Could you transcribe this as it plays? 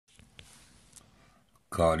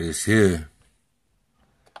Call this here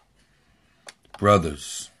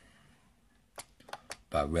Brothers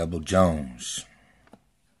by RebelpJones.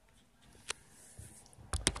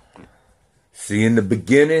 See, in the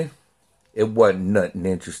beginning, it wasn't nothing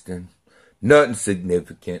interesting, nothing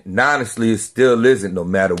significant. And honestly, it still isn't, no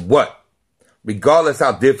matter what. Regardless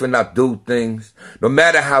how different I do things, no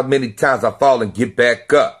matter how many times I fall and get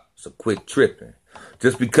back up. So quit tripping.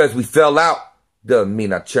 Just because we fell out doesn't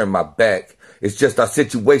mean I turn my back. It's just our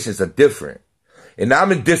situations are different. And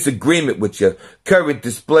I'm in disagreement with your current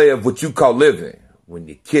display of what you call living when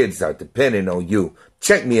your kids are depending on you.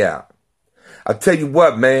 Check me out. I'll tell you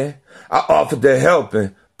what, man. I offered to help,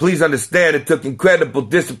 and please understand it took incredible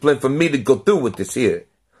discipline for me to go through with this here.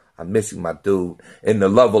 I'm missing my dude, and the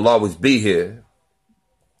love will always be here.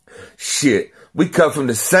 Shit, we come from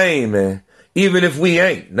the same, man. Even if we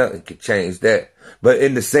ain't, nothing could change that. But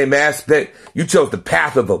in the same aspect, you chose the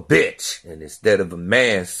path of a bitch and instead of a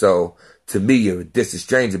man. So to me, you're a distant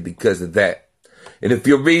stranger because of that. And if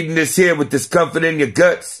you're reading this here with discomfort in your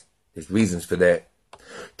guts, there's reasons for that.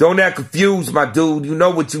 Don't act confused, my dude. You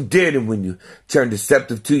know what you did, and when you turn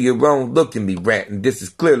deceptive to your own, look at me ranting. This is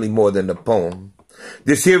clearly more than a poem.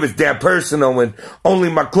 This here is damn personal, and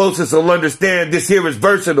only my closest will understand this here is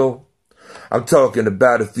versatile. I'm talking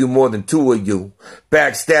about a few more than two of you,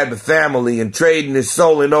 backstabbing family and trading his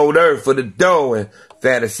soul in old earth for the dough and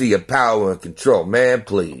fantasy of power and control. Man,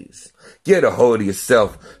 please, get a hold of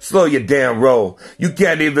yourself. Slow your damn roll. You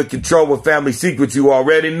can't even control what family secrets you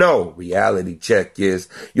already know. Reality check is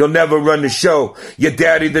you'll never run the show. Your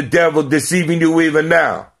daddy the devil deceiving you even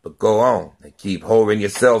now. But go on and keep whoring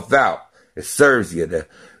yourself out. It serves you the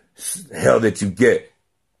hell that you get.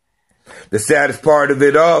 The saddest part of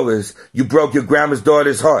it all is you broke your grandma's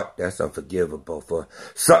daughter's heart. That's unforgivable for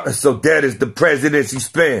something so dead as the presidency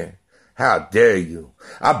span. How dare you?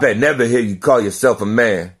 I bet never hear you call yourself a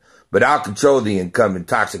man. But I'll control the incoming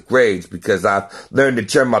toxic rage because I've learned to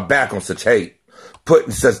turn my back on such hate,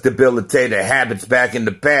 putting such debilitating habits back in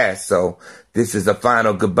the past. So this is a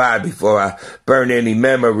final goodbye before I burn any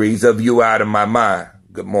memories of you out of my mind.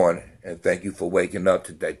 Good morning, and thank you for waking up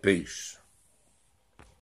today. Peace.